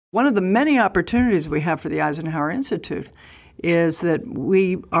One of the many opportunities we have for the Eisenhower Institute is that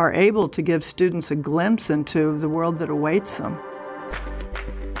we are able to give students a glimpse into the world that awaits them.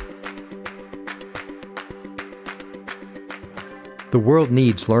 The world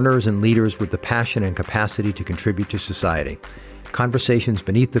needs learners and leaders with the passion and capacity to contribute to society. Conversations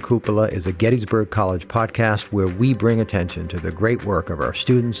Beneath the Cupola is a Gettysburg College podcast where we bring attention to the great work of our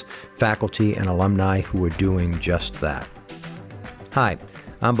students, faculty, and alumni who are doing just that. Hi,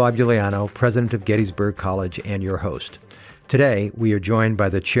 I'm Bob Iuliano, president of Gettysburg College and your host. Today, we are joined by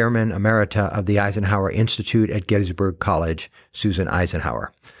the chairman emerita of the Eisenhower Institute at Gettysburg College, Susan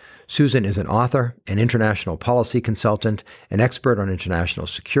Eisenhower. Susan is an author, an international policy consultant, an expert on international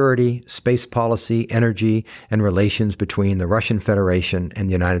security, space policy, energy, and relations between the Russian Federation and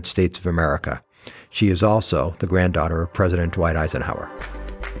the United States of America. She is also the granddaughter of President Dwight Eisenhower.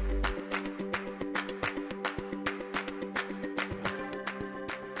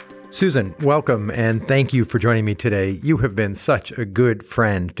 Susan, welcome, and thank you for joining me today. You have been such a good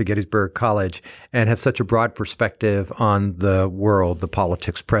friend to Gettysburg College and have such a broad perspective on the world, the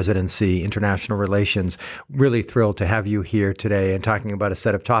politics, presidency, international relations. Really thrilled to have you here today and talking about a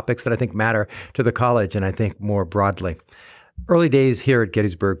set of topics that I think matter to the college and I think more broadly. Early days here at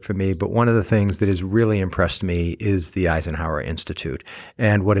Gettysburg for me, but one of the things that has really impressed me is the Eisenhower Institute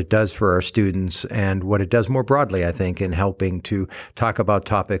and what it does for our students and what it does more broadly, I think, in helping to talk about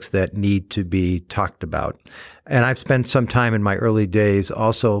topics that need to be talked about. And I've spent some time in my early days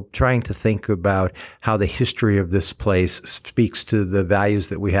also trying to think about how the history of this place speaks to the values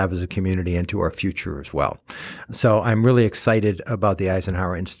that we have as a community and to our future as well. So I'm really excited about the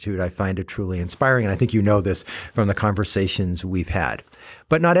Eisenhower Institute. I find it truly inspiring, and I think you know this from the conversations we've had.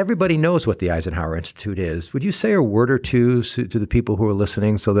 But not everybody knows what the Eisenhower Institute is. Would you say a word or two to the people who are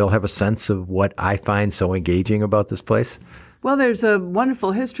listening so they'll have a sense of what I find so engaging about this place? Well, there's a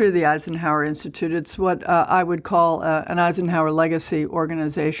wonderful history of the Eisenhower Institute. It's what I would call an Eisenhower legacy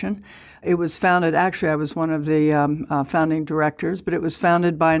organization. It was founded, actually, I was one of the founding directors, but it was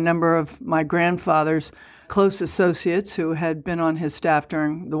founded by a number of my grandfather's close associates who had been on his staff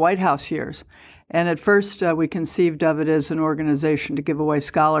during the White House years. And at first, we conceived of it as an organization to give away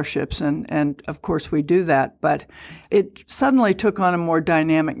scholarships, and of course we do that. But it suddenly took on a more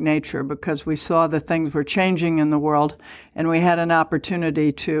dynamic nature because we saw that things were changing in the world, and we had an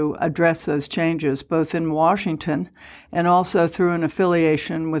opportunity to address those changes, both in Washington and also through an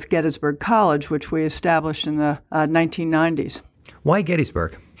affiliation with Gettysburg College, which we established in the 1990s. Why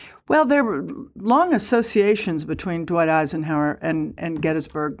Gettysburg? Well, there were long associations between Dwight Eisenhower and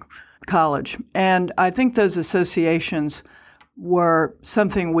Gettysburg College. And I think those associations were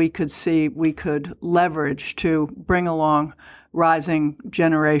something we could see we could leverage to bring along rising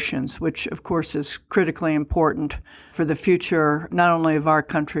generations, which of course is critically important for the future, not only of our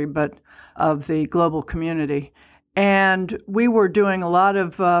country, but of the global community. And we were doing a lot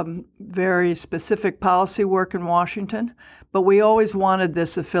of very specific policy work in Washington, but we always wanted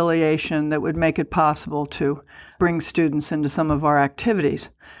this affiliation that would make it possible to bring students into some of our activities.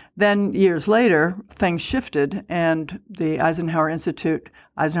 Then years later, things shifted, and the Eisenhower Institute,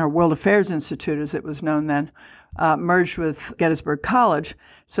 Eisenhower World Affairs Institute as it was known then, merged with Gettysburg College.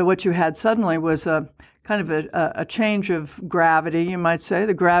 So what you had suddenly was a kind of a change of gravity, you might say.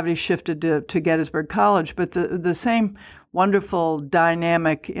 The gravity shifted to Gettysburg College, but the same wonderful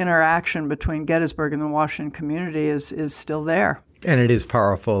dynamic interaction between Gettysburg and the Washington community is still there. And it is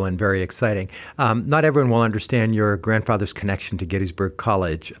powerful and very exciting. Not everyone will understand your grandfather's connection to Gettysburg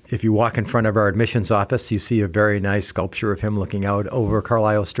College. If you walk in front of our admissions office, you see a very nice sculpture of him looking out over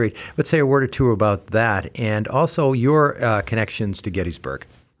Carlisle Street. But say a word or two about that and also your connections to Gettysburg.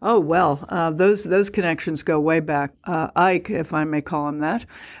 Oh, well, those connections go way back. Ike, if I may call him that,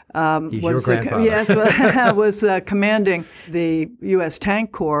 He's your grandfather. Yes, was commanding the U.S.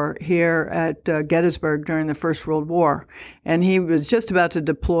 Tank Corps here at Gettysburg during the First World War. And he was just about to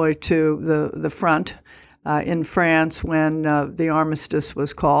deploy to the front in France when the armistice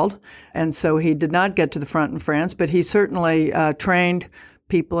was called. And so he did not get to the front in France, but he certainly trained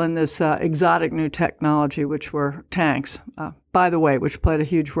people in this exotic new technology, which were tanks, by the way, which played a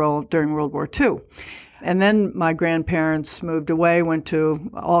huge role during World War II. And then my grandparents moved away, went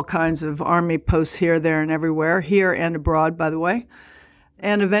to all kinds of army posts here, there, and everywhere, here and abroad, by the way,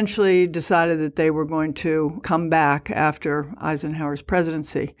 and eventually decided that they were going to come back after Eisenhower's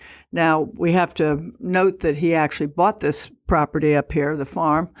presidency. Now, we have to note that he actually bought this property up here, the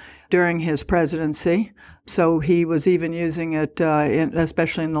farm, during his presidency. So he was even using it,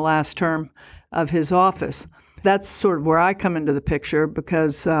 especially in the last term of his office. That's sort of where I come into the picture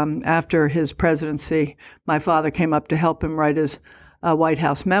because after his presidency, my father came up to help him write his White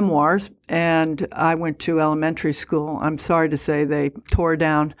House memoirs, and I went to elementary school. I'm sorry to say they tore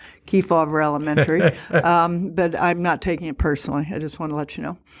down Kefauver Elementary, but I'm not taking it personally. I just want to let you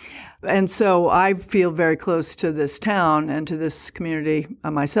know. And so I feel very close to this town and to this community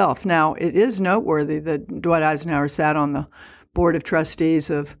myself. Now, it is noteworthy that Dwight Eisenhower sat on the Board of Trustees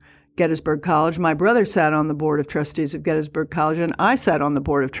of Gettysburg College. My brother sat on the Board of Trustees of Gettysburg College, and I sat on the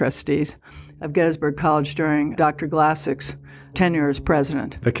Board of Trustees of Gettysburg College during Dr. Glassick's tenure as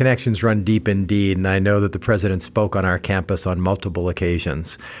president. The connections run deep indeed, and I know that the president spoke on our campus on multiple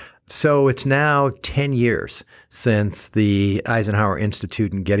occasions. So it's now 10 years since the Eisenhower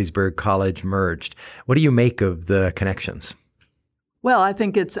Institute and Gettysburg College merged. What do you make of the connections? Well, I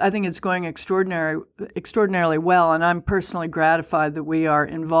think it's going extraordinarily well, and I'm personally gratified that we are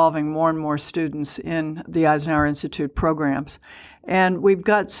involving more and more students in the Eisenhower Institute programs. And we've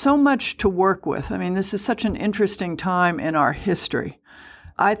got so much to work with. I mean, this is such an interesting time in our history.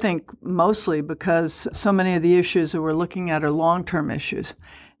 I think mostly because so many of the issues that we're looking at are long-term issues.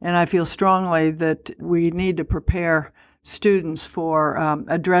 And I feel strongly that we need to prepare students for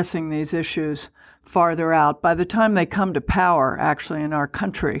addressing these issues farther out. By the time they come to power, actually, in our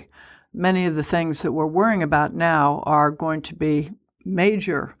country, many of the things that we're worrying about now are going to be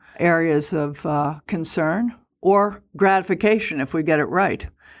major areas of concern or gratification if we get it right.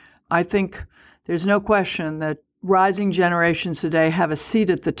 I think there's no question that rising generations today have a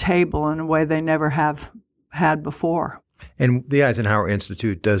seat at the table in a way they never have had before. And the Eisenhower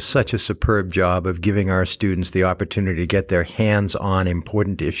Institute does such a superb job of giving our students the opportunity to get their hands on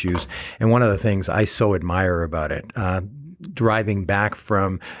important issues. And one of the things I so admire about it, driving back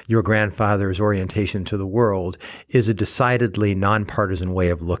from your grandfather's orientation to the world, is a decidedly nonpartisan way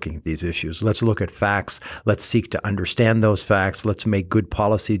of looking at these issues. Let's look at facts. Let's seek to understand those facts. Let's make good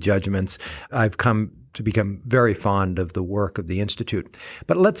policy judgments. I've come to become very fond of the work of the Institute.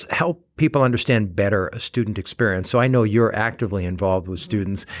 But let's help people understand better a student experience. So I know you're actively involved with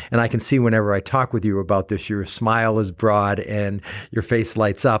students, and I can see whenever I talk with you about this, your smile is broad and your face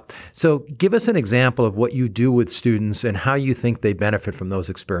lights up. So give us an example of what you do with students and how you think they benefit from those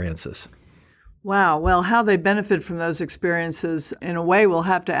experiences. Wow. Well, how they benefit from those experiences, in a way, we'll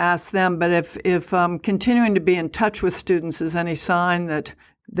have to ask them. But if continuing to be in touch with students is any sign that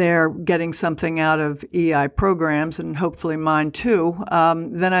they're getting something out of EI programs, and hopefully mine too,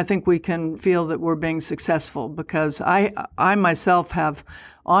 then I think we can feel that we're being successful, because I myself have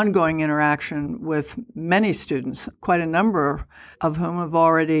ongoing interaction with many students, quite a number of whom have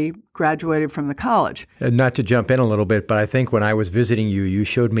already graduated from the college. Not to jump in a little bit, but I think when I was visiting you, you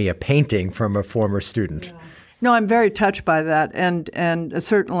showed me a painting from a former student. Yeah. No, I'm very touched by that, and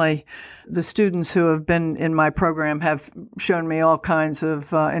certainly the students who have been in my program have shown me all kinds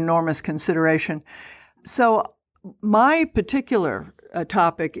of enormous consideration. So my particular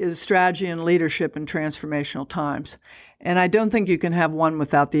topic is strategy and leadership in transformational times, and I don't think you can have one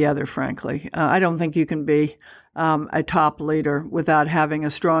without the other, frankly. I don't think you can be a top leader without having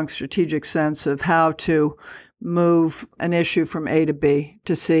a strong strategic sense of how to move an issue from A to B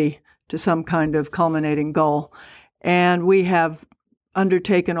to C, to some kind of culminating goal. And we have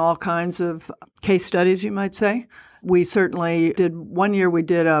undertaken all kinds of case studies, you might say. We certainly did, one year we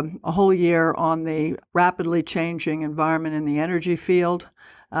did a whole year on the rapidly changing environment in the energy field.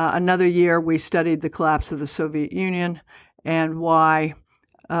 Another year we studied the collapse of the Soviet Union and why,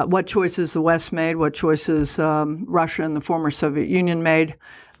 what choices the West made, what choices Russia and the former Soviet Union made,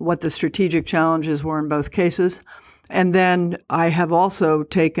 what the strategic challenges were in both cases. And then I have also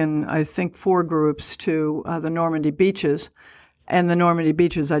taken, I think, 4 groups to the Normandy beaches. And the Normandy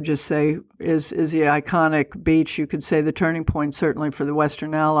beaches, I just say, is the iconic beach. You could say the turning point, certainly, for the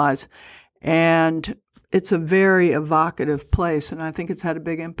Western Allies. And it's a very evocative place, and I think it's had a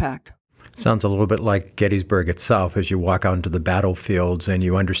big impact. Sounds a little bit like Gettysburg itself as you walk out into the battlefields and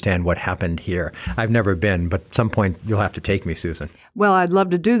you understand what happened here. I've never been, but at some point you'll have to take me, Susan. Well, I'd love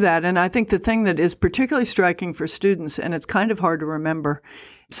to do that. And I think the thing that is particularly striking for students, and it's kind of hard to remember,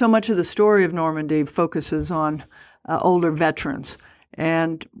 so much of the story of Normandy focuses on older veterans.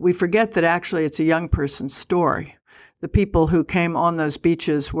 And we forget that actually it's a young person's story. The people who came on those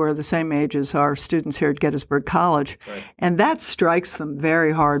beaches were the same age as our students here at Gettysburg College. Right. And that strikes them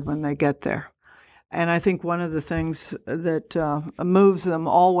very hard when they get there. And I think one of the things that moves them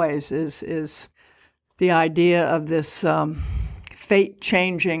always is the idea of this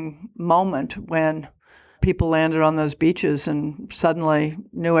fate-changing moment when people landed on those beaches and suddenly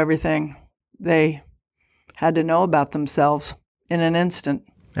knew everything they had to know about themselves in an instant.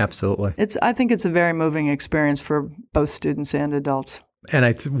 Absolutely. I think it's a very moving experience for both students and adults. And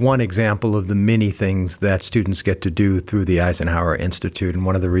it's one example of the many things that students get to do through the Eisenhower Institute. And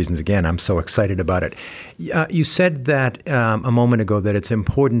one of the reasons, again, I'm so excited about it. You said that a moment ago that it's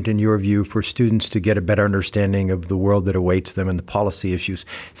important, in your view, for students to get a better understanding of the world that awaits them and the policy issues.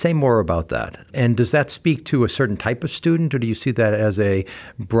 Say more about that. And does that speak to a certain type of student, or do you see that as a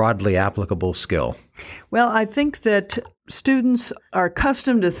broadly applicable skill? Well, I think that students are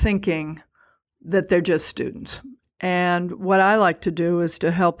accustomed to thinking that they're just students. And what I like to do is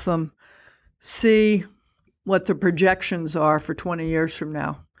to help them see what the projections are for 20 years from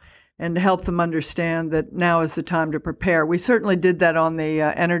now and to help them understand that now is the time to prepare. We certainly did that on the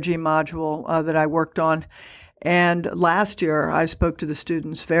energy module that I worked on. And last year, I spoke to the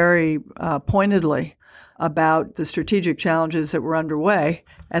students very pointedly about the strategic challenges that were underway.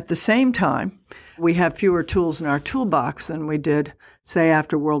 At the same time, we have fewer tools in our toolbox than we did, say,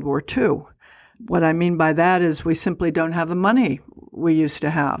 after World War II. What I mean by that is we simply don't have the money we used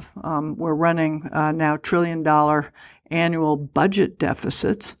to have. We're running now $1 trillion annual budget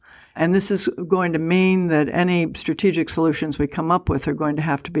deficits. And this is going to mean that any strategic solutions we come up with are going to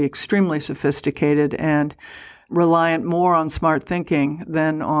have to be extremely sophisticated and reliant more on smart thinking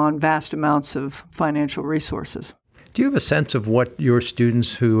than on vast amounts of financial resources. Do you have a sense of what your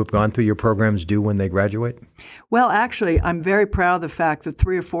students who have gone through your programs do when they graduate? Well, actually, I'm very proud of the fact that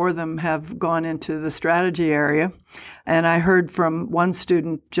 3 or 4 of them have gone into the strategy area. And I heard from one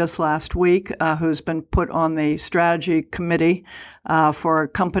student just last week who's been put on the strategy committee for a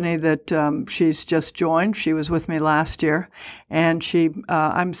company that she's just joined. She was with me last year. And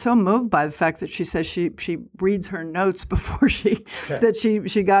I'm so moved by the fact that she says she reads her notes before that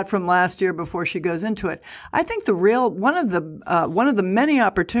she got from last year before she goes into it. I think one of the many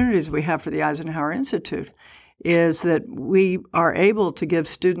opportunities we have for the Eisenhower Institute is that we are able to give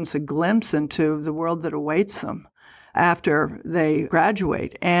students a glimpse into the world that awaits them after they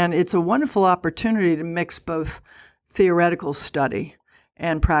graduate. And it's a wonderful opportunity to mix both theoretical study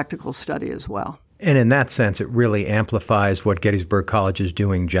and practical study as well. And in that sense, it really amplifies what Gettysburg College is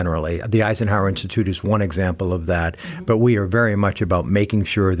doing generally. The Eisenhower Institute is one example of that, but we are very much about making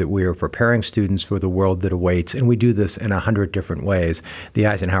sure that we are preparing students for the world that awaits, and we do this in 100 different ways, the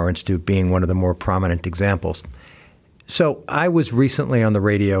Eisenhower Institute being one of the more prominent examples. So I was recently on the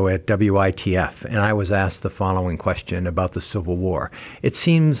radio at WITF, and I was asked the following question about the Civil War. It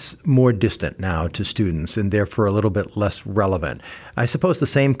seems more distant now to students and therefore a little bit less relevant. I suppose the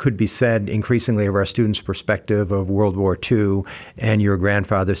same could be said increasingly of our students' perspective of World War II and your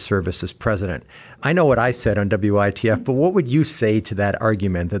grandfather's service as president. I know what I said on WITF, but what would you say to that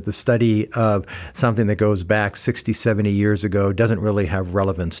argument that the study of something that goes back 60, 70 years ago doesn't really have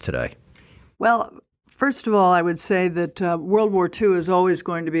relevance today? Well, first of all, I would say that World War II is always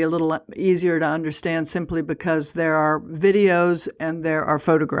going to be a little easier to understand simply because there are videos and there are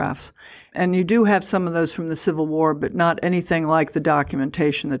photographs. And you do have some of those from the Civil War, but not anything like the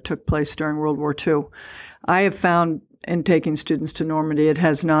documentation that took place during World War II. I have found in taking students to Normandy, it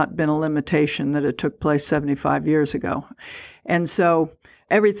has not been a limitation that it took place 75 years ago. And so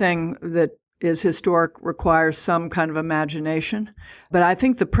everything that is historic requires some kind of imagination. But I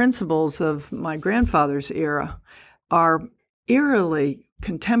think the principles of my grandfather's era are eerily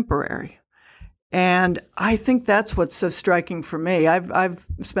contemporary. And I think that's what's so striking for me. I've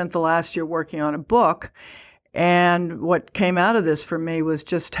spent the last year working on a book, and what came out of this for me was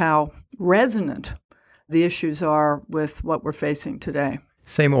just how resonant the issues are with what we're facing today.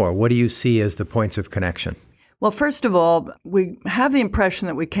 Say more. What do you see as the points of connection? Well, first of all, we have the impression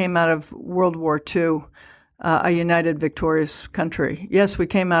that we came out of World War II a united, victorious country. Yes, we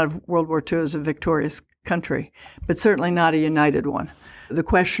came out of World War II as a victorious country, but certainly not a united one. The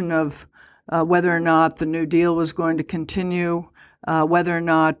question of whether or not the New Deal was going to continue, whether or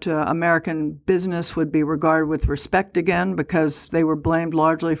not American business would be regarded with respect again because they were blamed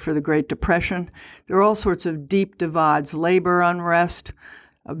largely for the Great Depression. There are all sorts of deep divides, labor unrest,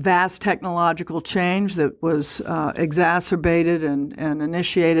 a vast technological change that was exacerbated and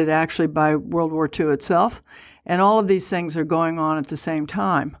initiated actually by World War II itself. And all of these things are going on at the same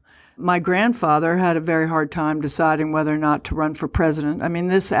time. My grandfather had a very hard time deciding whether or not to run for president. I mean,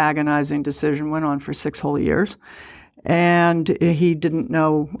 this agonizing decision went on for 6 whole years. And he didn't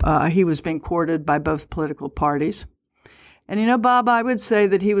know, he was being courted by both political parties. And you know, Bob, I would say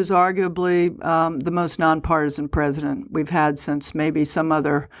that he was arguably the most nonpartisan president we've had since maybe some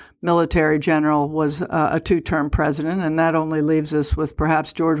other military general was a 2-term president, and that only leaves us with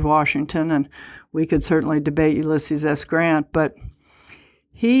perhaps George Washington, and we could certainly debate Ulysses S. Grant, but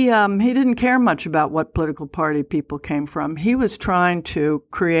he didn't care much about what political party people came from. He was trying to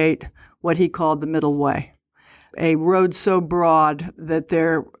create what he called the middle way. a road so broad that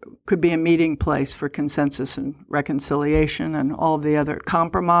there could be a meeting place for consensus and reconciliation and all the other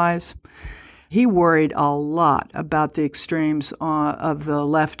compromise. He worried a lot about the extremes of the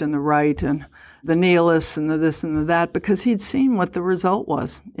left and the right and the nihilists and the this and the that, because he'd seen what the result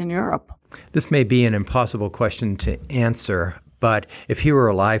was in Europe. This may be an impossible question to answer, but if he were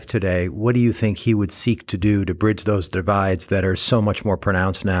alive today, what do you think he would seek to do to bridge those divides that are so much more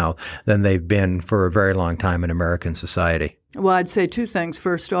pronounced now than they've been for a very long time in American society? Well, I'd say two things.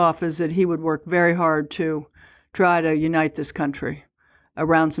 First off is that he would work very hard to try to unite this country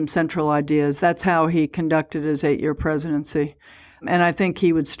around some central ideas. That's how he conducted his 8-year presidency. And I think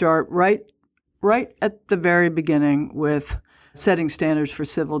he would start right at the very beginning with setting standards for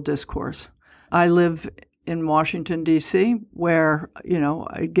civil discourse. I live in Washington, D.C., where,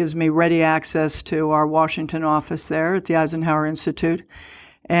 it gives me ready access to our Washington office there at the Eisenhower Institute.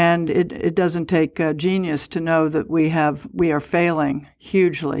 And it doesn't take a genius to know that we are failing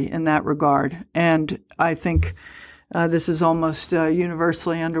hugely in that regard. And I think this is almost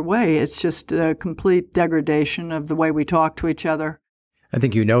universally underway. It's just a complete degradation of the way we talk to each other. I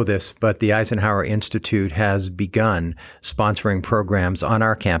think you know this, but the Eisenhower Institute has begun sponsoring programs on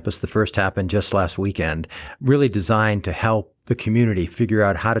our campus. The first happened just last weekend, really designed to help the community figure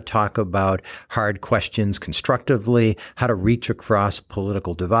out how to talk about hard questions constructively, how to reach across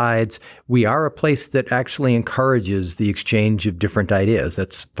political divides. We are a place that actually encourages the exchange of different ideas.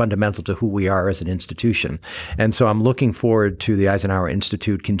 That's fundamental to who we are as an institution. And so I'm looking forward to the Eisenhower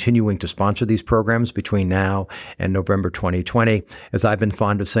Institute continuing to sponsor these programs between now and November 2020. As I've been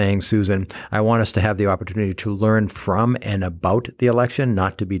fond of saying, Susan, I want us to have the opportunity to learn from and about the election,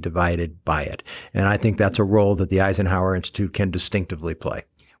 not to be divided by it. And I think that's a role that the Eisenhower Institute can distinctively play.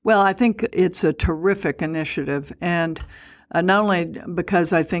 Well, I think it's a terrific initiative, and not only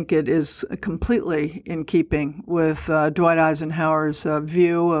because I think it is completely in keeping with Dwight Eisenhower's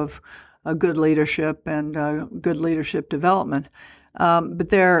view of good leadership and good leadership development,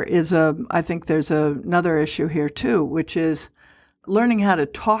 but I think there's another issue here too, which is learning how to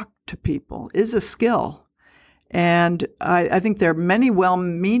talk to people is a skill. And I think there are many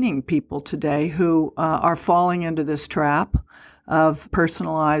well-meaning people today who are falling into this trap of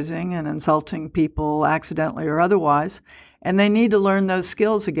personalizing and insulting people accidentally or otherwise, and they need to learn those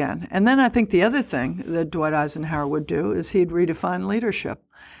skills again. And then I think the other thing that Dwight Eisenhower would do is he'd redefine leadership.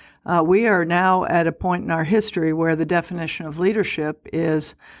 We are now at a point in our history where the definition of leadership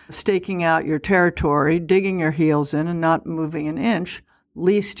is staking out your territory, digging your heels in, and not moving an inch,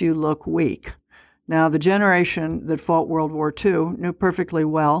 lest you look weak. Now, the generation that fought World War II knew perfectly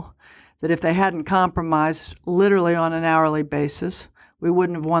well that if they hadn't compromised literally on an hourly basis, we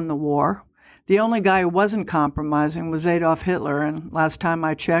wouldn't have won the war. The only guy who wasn't compromising was Adolf Hitler, and last time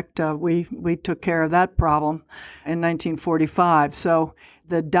I checked, we took care of that problem in 1945. So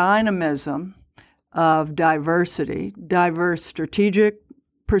the dynamism of diversity, diverse strategic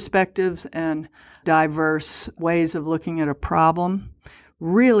perspectives and diverse ways of looking at a problem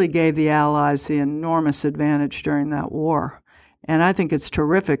really gave the Allies the enormous advantage during that war. And I think it's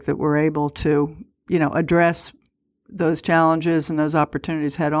terrific that we're able to, address those challenges and those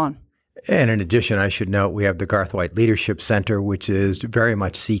opportunities head on. And in addition, I should note we have the Garth White Leadership Center, which is very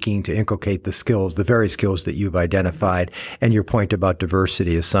much seeking to inculcate the skills, the very skills that you've identified. And your point about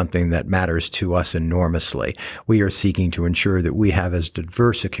diversity is something that matters to us enormously. We are seeking to ensure that we have as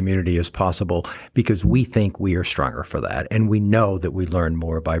diverse a community as possible because we think we are stronger for that. And we know that we learn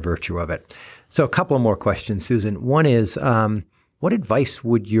more by virtue of it. So a couple of more questions, Susan. One is, what advice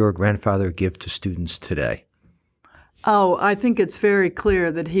would your grandfather give to students today? Oh, I think it's very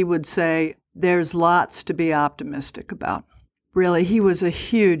clear that he would say there's lots to be optimistic about. Really, he was a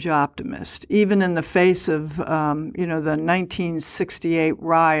huge optimist, even in the face of, the 1968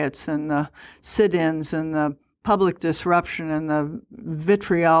 riots and the sit-ins and the public disruption and the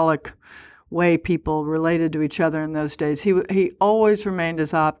vitriolic way people related to each other in those days. He always remained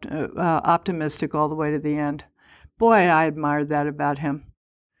as optimistic all the way to the end. Boy, I admired that about him.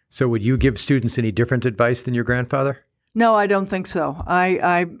 So would you give students any different advice than your grandfather? No, I don't think so.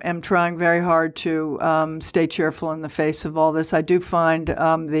 I am trying very hard to stay cheerful in the face of all this. I do find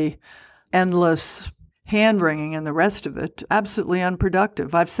the endless hand-wringing and the rest of it absolutely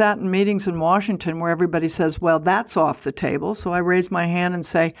unproductive. I've sat in meetings in Washington where everybody says, well, that's off the table. So I raise my hand and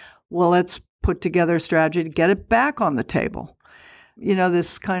say, well, let's put together a strategy to get it back on the table.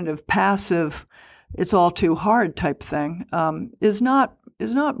 This kind of passive, it's all too hard type thing is not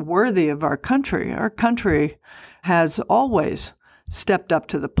worthy of our country. Our country has always stepped up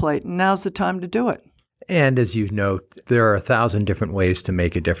to the plate, and now's the time to do it. And as you note, there are 1,000 different ways to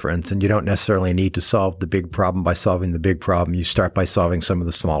make a difference, and you don't necessarily need to solve the big problem by solving the big problem. You start by solving some of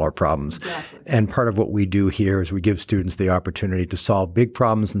the smaller problems. Exactly. And part of what we do here is we give students the opportunity to solve big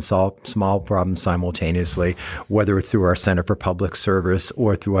problems and solve small problems simultaneously, whether it's through our Center for Public Service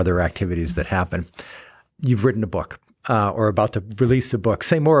or through other activities that happen. You've written a book, or about to release a book.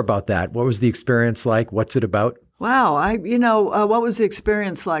 Say more about that. What was the experience like? What's it about? Wow. What was the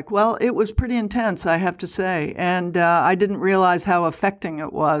experience like? Well, it was pretty intense, I have to say. And I didn't realize how affecting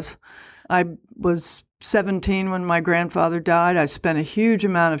it was. I was 17 when my grandfather died. I spent a huge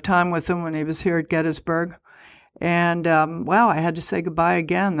amount of time with him when he was here at Gettysburg. And wow, I had to say goodbye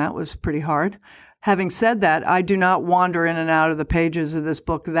again. That was pretty hard. Having said that, I do not wander in and out of the pages of this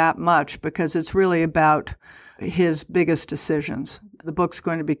book that much because it's really about his biggest decisions. The book's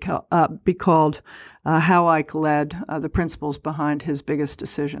going to be called How Ike Led, the principles behind his biggest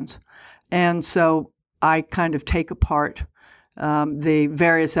decisions. And so I kind of take apart the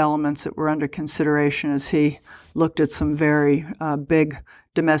various elements that were under consideration as he looked at some very big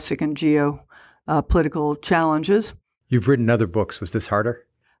domestic and geopolitical challenges. You've written other books. Was this harder?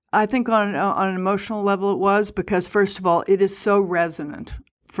 I think on an emotional level it was because, first of all, it is so resonant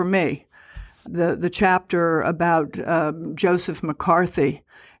for me. The chapter about Joseph McCarthy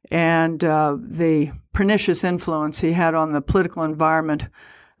and the pernicious influence he had on the political environment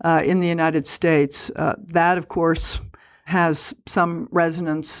in the United States, that, of course, has some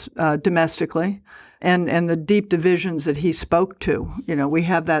resonance domestically. And the deep divisions that he spoke to, we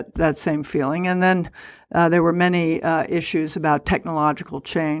have that same feeling. And then there were many issues about technological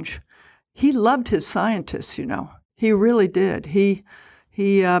change. He loved his scientists, He really did. He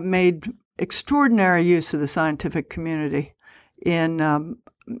made extraordinary use of the scientific community in,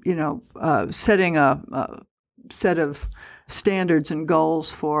 setting a set of standards and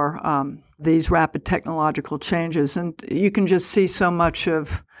goals for these rapid technological changes. And you can just see so much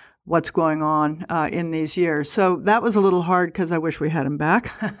of what's going on in these years. So that was a little hard because I wish we had him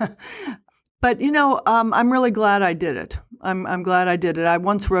back. But, I'm really glad I did it. I'm glad I did it. I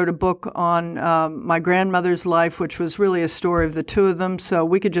once wrote a book on my grandmother's life, which was really a story of the two of them. So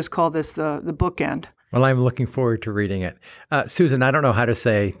we could just call this the bookend. Well, I'm looking forward to reading it. Susan, I don't know how to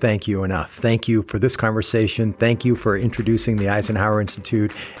say thank you enough. Thank you for this conversation. Thank you for introducing the Eisenhower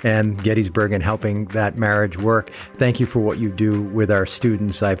Institute and Gettysburg and helping that marriage work. Thank you for what you do with our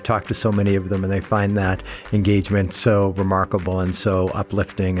students. I've talked to so many of them, and they find that engagement so remarkable and so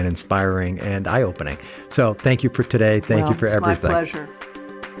uplifting and inspiring and eye-opening. So thank you for today. Thank you for everything. It's my pleasure.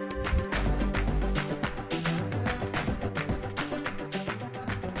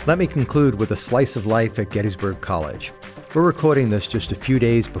 Let me conclude with a slice of life at Gettysburg College. We're recording this just a few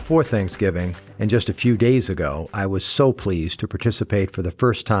days before Thanksgiving, and just a few days ago, I was so pleased to participate for the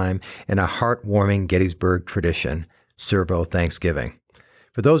first time in a heartwarming Gettysburg tradition, Servo Thanksgiving.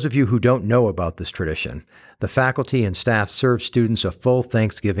 For those of you who don't know about this tradition, the faculty and staff serve students a full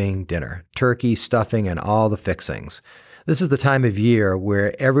Thanksgiving dinner, turkey, stuffing, and all the fixings. This is the time of year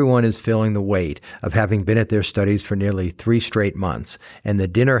where everyone is feeling the weight of having been at their studies for nearly 3 straight months, and the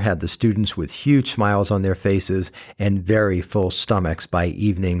dinner had the students with huge smiles on their faces and very full stomachs by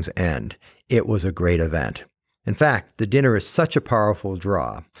evening's end. It was a great event. In fact, the dinner is such a powerful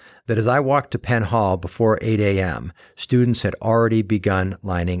draw that as I walked to Penn Hall before 8 a.m., students had already begun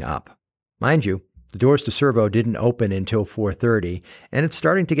lining up. Mind you, the doors to Servo didn't open until 4:30, and it's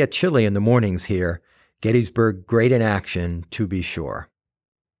starting to get chilly in the mornings here. Gettysburg great in action, to be sure.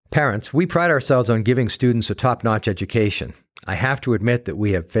 Parents, we pride ourselves on giving students a top-notch education. I have to admit that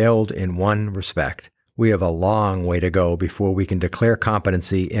we have failed in one respect. We have a long way to go before we can declare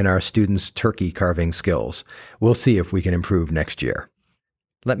competency in our students' turkey carving skills. We'll see if we can improve next year.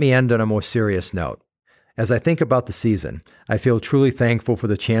 Let me end on a more serious note. As I think about the season, I feel truly thankful for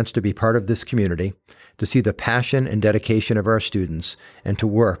the chance to be part of this community, to see the passion and dedication of our students, and to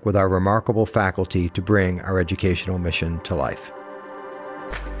work with our remarkable faculty to bring our educational mission to life.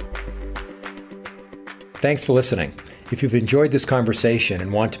 Thanks for listening. If you've enjoyed this conversation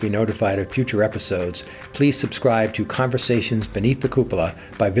and want to be notified of future episodes, please subscribe to Conversations Beneath the Cupola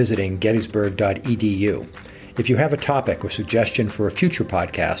by visiting gettysburg.edu. If you have a topic or suggestion for a future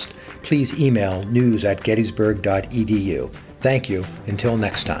podcast, please email news@gettysburg.edu. Thank you. Until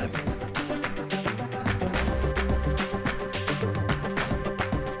next time.